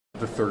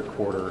the third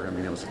quarter. I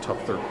mean, it was a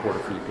tough third quarter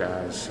for you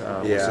guys.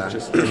 Yeah. Was it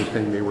just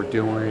anything they were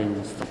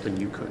doing, something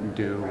you couldn't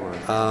do? Or?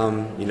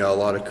 You know, a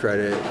lot of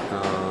credit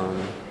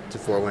to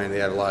Fort Wayne. They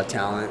have a lot of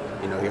talent.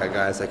 You know, they got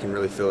guys that can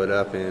really fill it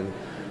up, and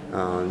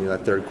you know,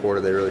 that third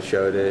quarter they really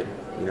showed it.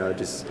 You know,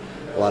 just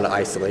a lot of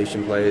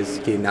isolation plays,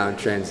 getting out in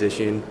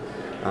transition.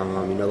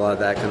 You know, a lot of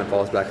that kind of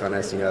falls back on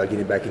us. You know,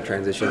 getting back in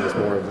transition is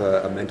more of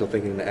a mental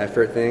thinking and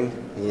effort thing,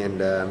 and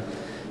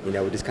you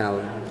know, we just kind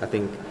of, I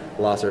think,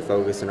 lost our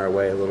focus and our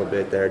way a little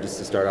bit there just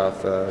to start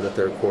off the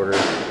third quarter.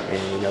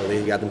 And you know,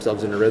 they got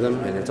themselves in a rhythm,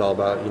 and it's all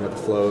about, you know, the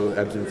flow,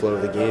 ebbs and flow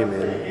of the game.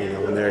 And you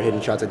know, when they're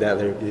hitting shots like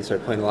that, they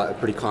start playing a lot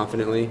pretty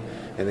confidently,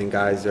 and then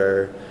guys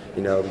are,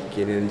 you know,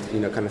 getting, you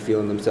know, kind of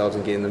feeling themselves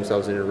and getting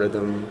themselves in a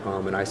rhythm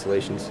in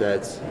isolation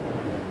sets.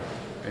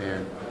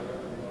 And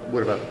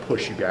what about the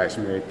push you guys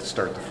made to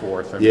start the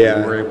fourth? I mean, Yeah.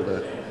 you were able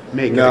to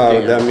make No,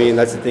 it again. I mean,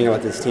 that's the thing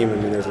about this team. I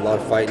mean, there's a lot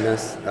of fight in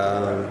us.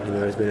 You know,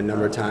 there's been a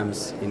number of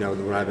times, you know,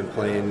 when I've been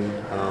playing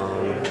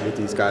with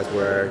these guys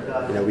where,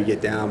 you know, we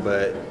get down,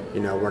 but, you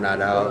know, we're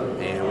not out,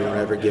 and we don't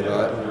ever give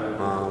up.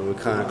 We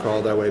kind of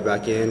crawled our way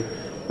back in,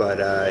 but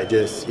it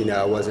just, you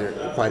know, it wasn't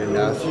quite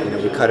enough. You know,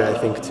 we cut it, I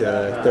think,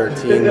 to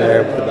 13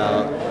 there with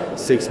about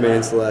 6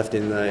 minutes left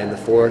in the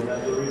fourth.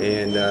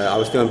 And I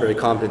was feeling pretty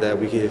confident that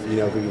we could, you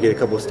know, if we could get a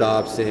couple of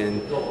stops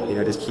and, you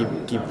know, just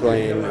keep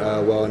playing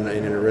well and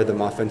in a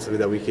rhythm offensively,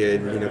 that we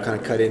could, you know, kind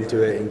of cut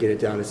into it and get it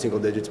down to single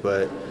digits.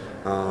 But,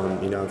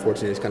 you know,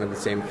 unfortunately, it's kind of the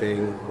same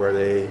thing where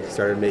they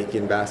started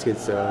making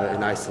baskets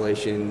in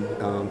isolation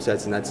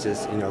sets, and that's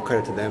just, you know,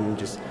 credit to them,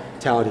 just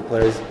talented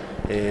players.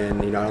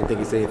 And, you know, I don't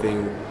think it's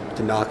anything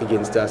to knock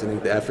against us. I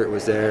think the effort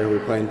was there. We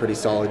were playing pretty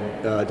solid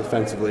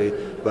defensively,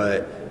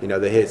 but, you know,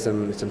 they hit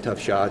some tough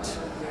shots.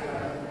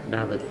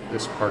 Now that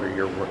this part of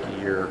your rookie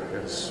year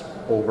is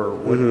over,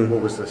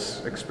 what was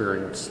this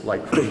experience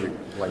like for you?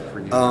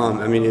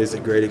 I mean, it was a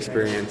great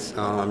experience.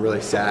 I'm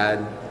really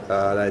sad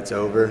that it's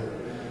over.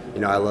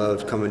 You know, I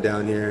loved coming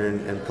down here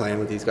and playing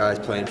with these guys,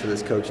 playing for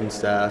this coaching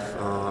staff.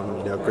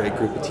 You know, great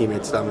group of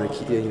teammates that I'm going to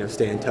keep, you know,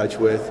 stay in touch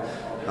with.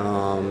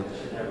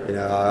 You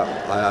know,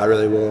 I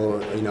really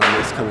will, you know,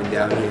 miss coming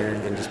down here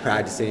and just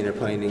practicing or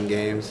playing in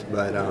games.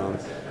 But,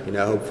 you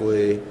know,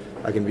 hopefully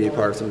I can be a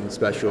part of something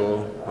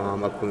special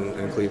up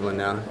in Cleveland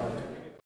now.